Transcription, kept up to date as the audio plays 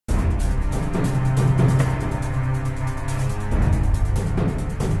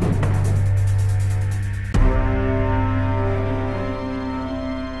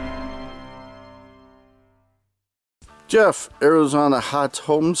Jeff, Arizona Hot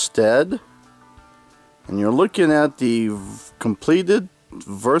Homestead, and you're looking at the completed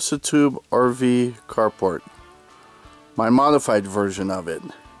Versatube RV carport, my modified version of it.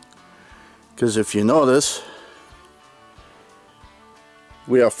 Because if you notice,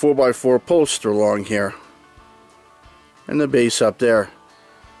 we have 4x4 posts along here and the base up there.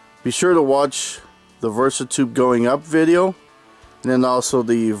 Be sure to watch the Versatube going up video, and then also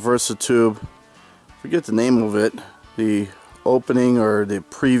the Versatube, forget the name of it, the opening or the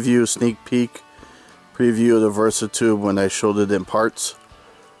preview, sneak peek preview of the Versatube when I showed it in parts,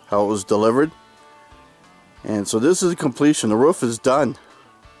 how it was delivered. And so this is the completion. The roof is done,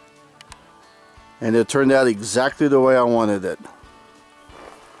 and it turned out exactly the way I wanted it.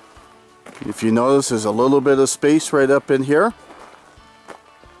 If you notice, there's a little bit of space right up in here.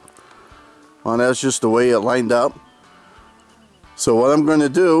 Well, that's just the way it lined up. So what I'm going to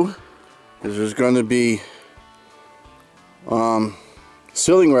do is there's going to be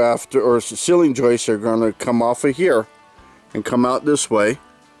ceiling raft or ceiling joists are going to come off of here and come out this way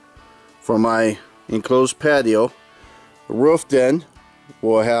for my enclosed patio. The roof then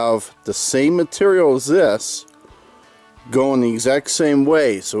will have the same material as this, going the exact same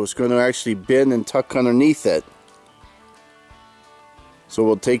way, so it's going to actually bend and tuck underneath it. So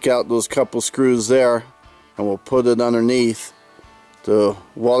we'll take out those couple screws there and we'll put it underneath to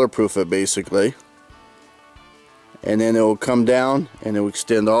waterproof it basically, and then it will come down and it will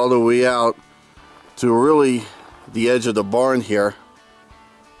extend all the way out to really the edge of the barn here,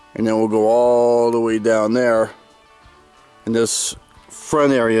 and then we'll go all the way down there, and this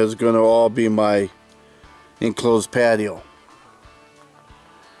front area is going to all be my enclosed patio.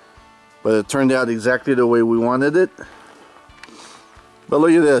 But it turned out exactly the way we wanted it. But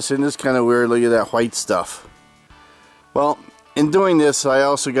look at this, isn't this kind of weird? Look at that white stuff. Well, in doing this, I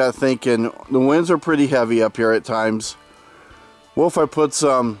also got thinking, the winds are pretty heavy up here at times. What if I put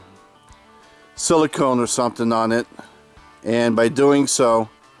some silicone or something on it, and by doing so,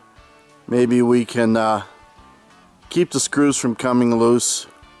 maybe we can keep the screws from coming loose.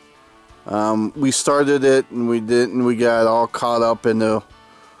 We started it and we didn't. We got all caught up in the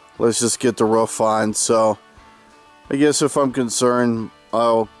let's just get the roof on. So I guess if I'm concerned,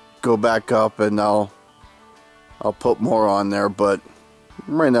 I'll go back up and I'll put more on there. But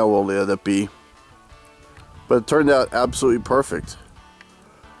right now we'll let it be. But it turned out absolutely perfect.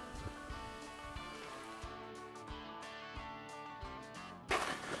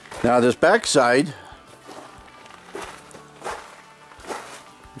 Now this backside,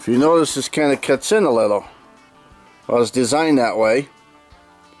 if you notice, this kind of cuts in a little. Well, it's designed that way.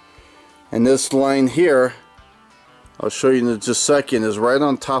 And this line here, I'll show you in just a second, is right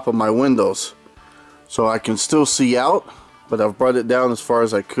on top of my windows. So I can still see out, but I've brought it down as far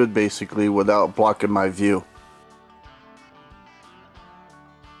as I could basically without blocking my view.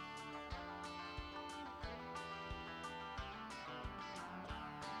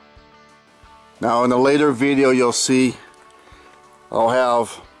 Now in a later video you'll see I'll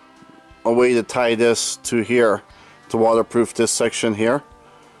have a way to tie this to here to waterproof this section here.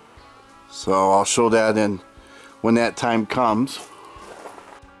 So I'll show that in when that time comes.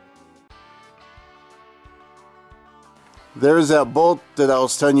 There's that bolt that I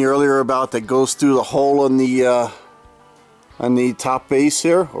was telling you earlier about that goes through the hole in the top base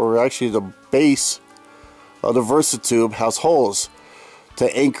here, or actually the base of the Versatube has holes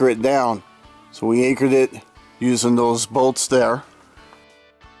to anchor it down. So we anchored it using those bolts there.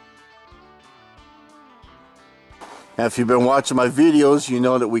 Now if you've been watching my videos, you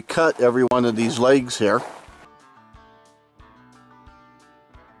know that we cut every one of these legs here.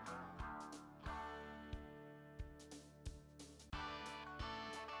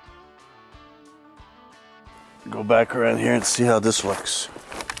 Go back around here and see how this looks.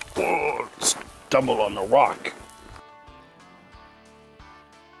 Oh, stumbled on the rock.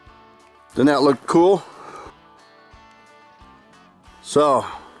 Doesn't that look cool? So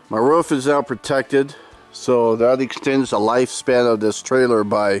my roof is now protected, so that extends the lifespan of this trailer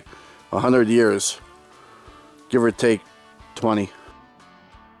by 100 years, give or take 20.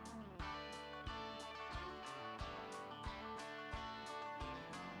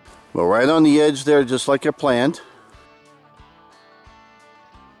 But right on the edge there, just like I planned.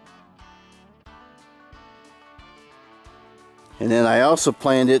 And then I also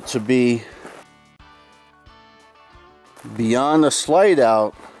planned it to be beyond the slide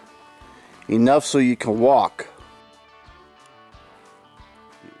out enough so you can walk.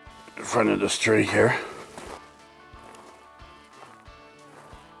 In front of this tree here.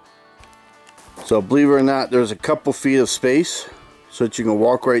 So believe it or not, there's a couple feet of space so that you can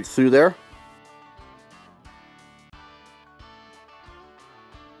walk right through there.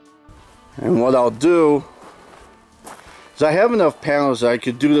 And what I'll do is I have enough panels that I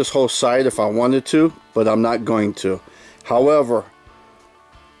could do this whole side if I wanted to, but I'm not going to. However,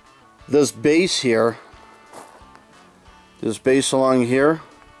 this base here, this base along here,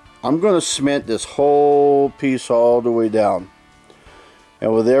 I'm going to cement this whole piece all the way down.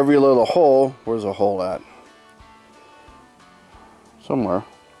 And with every little hole, where's the hole at? Somewhere.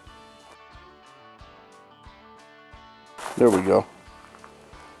 There we go.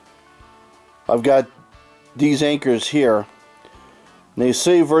 I've got these anchors here. And they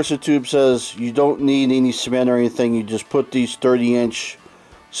say Versatube says you don't need any cement or anything. You just put these 30-inch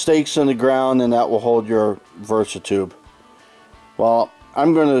stakes in the ground and that will hold your Versatube. Well,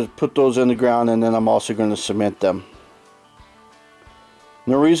 I'm going to put those in the ground and then I'm also going to cement them.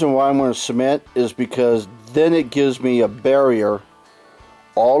 And the reason why I'm going to cement is because then it gives me a barrier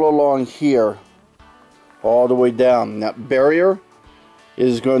all along here, all the way down. And that barrier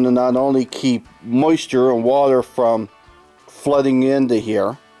is going to not only keep moisture and water from flooding into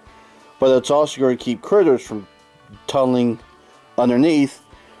here, but it's also going to keep critters from tunneling underneath,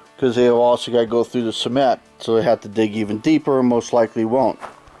 because they've also got to go through the cement, so they have to dig even deeper and most likely won't.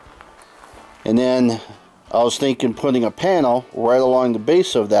 And then I was thinking putting a panel right along the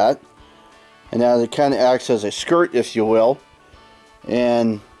base of that, and now it kind of acts as a skirt, if you will,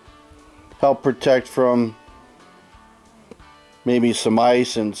 and help protect from maybe some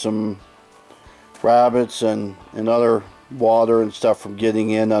ice and some rabbits and other water and stuff from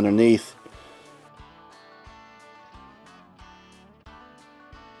getting in underneath.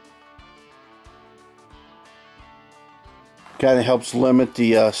 Kind of helps limit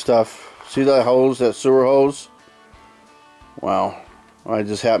the stuff. See that hose, that sewer hose? Wow, I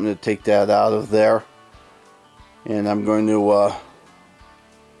just happened to take that out of there, and I'm going to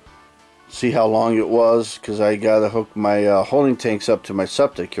see how long it was, because I gotta hook my holding tanks up to my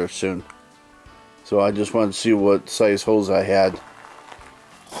septic here soon. So I just wanted to see what size hose I had.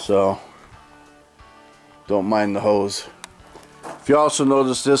 So don't mind the hose. If you also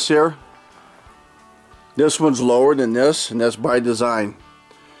notice this here, this one's lower than this, and that's by design.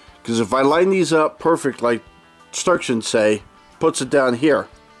 Because if I line these up perfect like instructions say, puts it down here.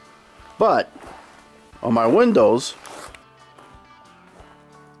 But on my windows,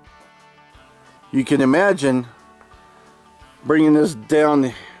 you can imagine bringing this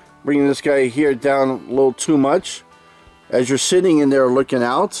down, bringing this guy here down a little too much. As you're sitting in there looking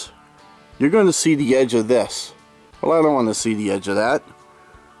out, you're going to see the edge of this. Well, I don't want to see the edge of that.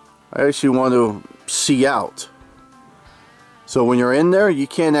 I actually want to see out. So when you're in there, you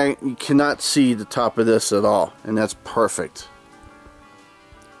cannot see the top of this at all, and that's perfect.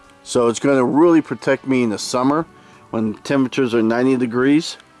 So it's going to really protect me in the summer when temperatures are 90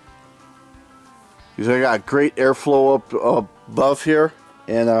 degrees. Because I got great airflow up above here,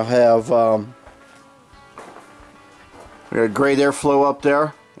 and I have I got great airflow up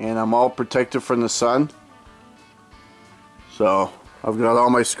there, and I'm all protected from the sun. So I've got all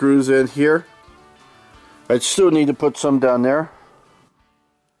my screws in here. I still need to put some down there.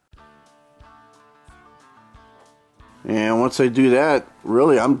 And once I do that,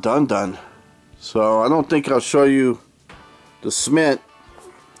 really I'm done. So I don't think I'll show you the cement,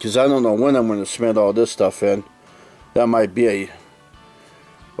 because I don't know when I'm going to cement all this stuff in. That might be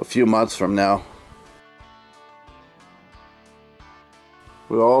a few months from now.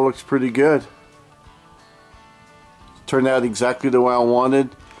 But it all looks pretty good. Turned out exactly the way I wanted.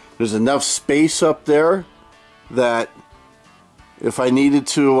 There's enough space up there that if I needed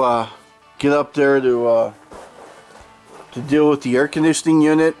to get up there to deal with the air conditioning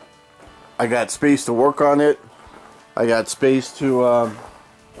unit, I got space to work on it. I got space to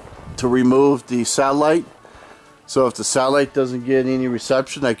remove the satellite. So if the satellite doesn't get any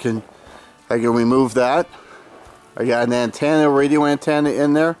reception, I can remove that. I got an antenna, radio antenna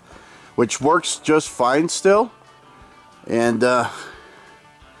in there, which works just fine still. And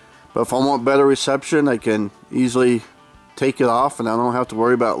but if I want better reception, I can easily take it off and I don't have to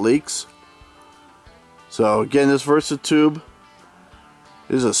worry about leaks. So again, this Versatube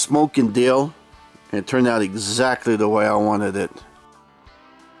is a smoking deal, and it turned out exactly the way I wanted it.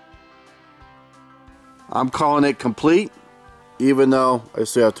 I'm calling it complete, even though I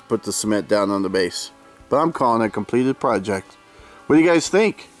still have to put the cement down on the base. But I'm calling it a completed project. What do you guys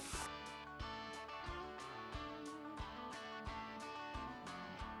think?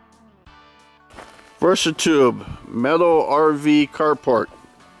 Versatube metal RV carport.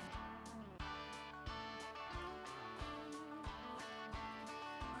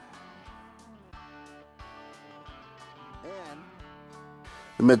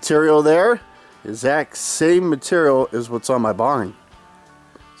 The material there is that same material as what's on my barn.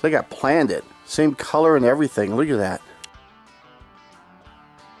 It's like I planned it. Same color and everything. Look at that.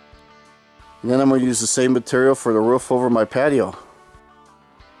 And then I'm going to use the same material for the roof over my patio.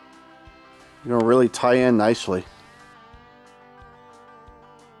 It's going to really tie in nicely.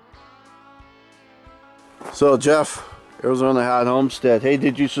 So Jeff, Arizona Hot Homestead. Hey,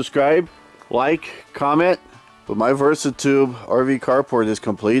 did you subscribe, like, comment? But my Versatube RV carport is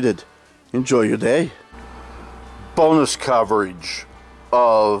completed. Enjoy your day. Bonus coverage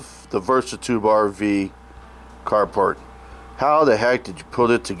of the Versatube RV carport. How the heck did you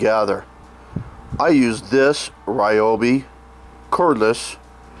put it together? I used this Ryobi cordless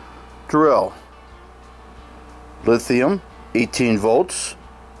drill. Lithium, 18 volts.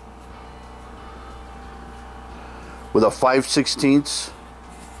 With a 5/16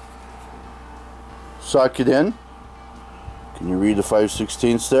 socket in. Can you read the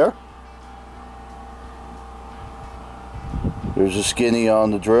 5/16 there? There's a skinny on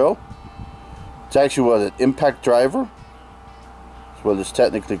the drill. It's actually what, an impact driver? That's what it's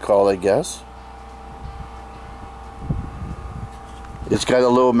technically called, I guess. It's got a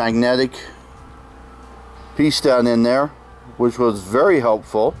little magnetic piece down in there, which was very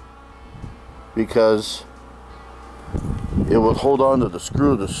helpful because it would hold on to the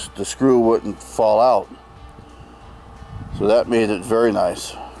screw. The screw wouldn't fall out. So that made it very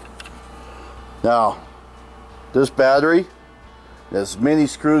nice. Now, this battery, as many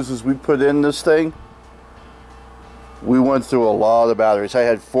screws as we put in this thing, we went through a lot of batteries. I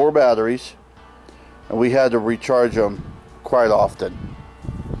had 4 batteries, and we had to recharge them quite often.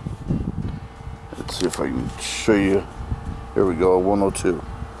 Let's see if I can show you. Here we go, 102.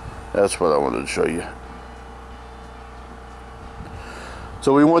 That's what I wanted to show you.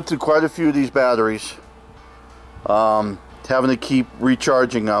 So we went through quite a few of these batteries, having to keep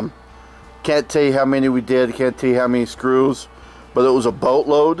recharging them. Can't tell you how many we did, can't tell you how many screws, but it was a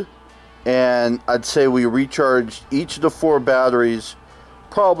boatload, and I'd say we recharged each of the 4 batteries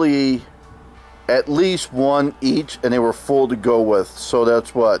probably at least 1 each, and they were full to go with. So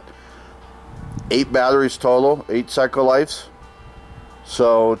that's what, 8 batteries total, 8 cycle lives.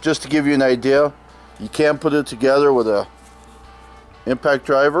 So just to give you an idea, you can put it together with a impact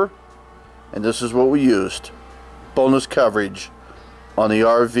driver, and this is what we used. Bonus coverage on the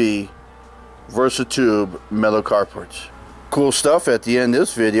RV Versatube metal carports. Cool stuff at the end of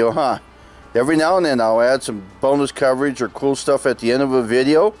this video, huh? Every now and then I'll add some bonus coverage or cool stuff at the end of a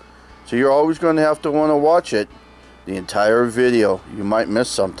video, so you're always going to have to want to watch it the entire video. You might miss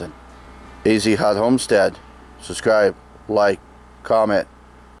something. AZ Hot Homestead. Subscribe, like, comment.